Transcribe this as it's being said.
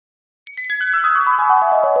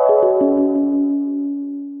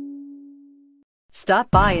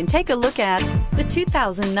Stop by and take a look at the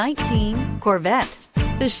 2019 Corvette.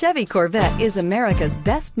 The Chevy Corvette is America's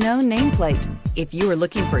best-known nameplate. If you are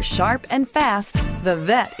looking for sharp and fast, the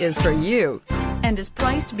Vette is for you and is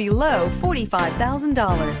priced below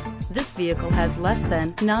 $45,000. This vehicle has less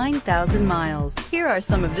than 9,000 miles. Here are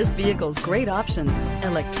some of this vehicle's great options: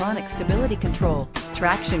 electronic stability control,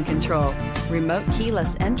 traction control, remote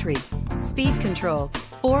keyless entry, speed control,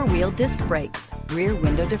 four-wheel disc brakes, rear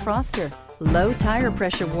window defroster, low tire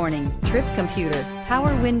pressure warning, trip computer,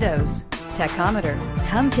 power windows, tachometer.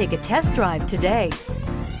 Come take a test drive today.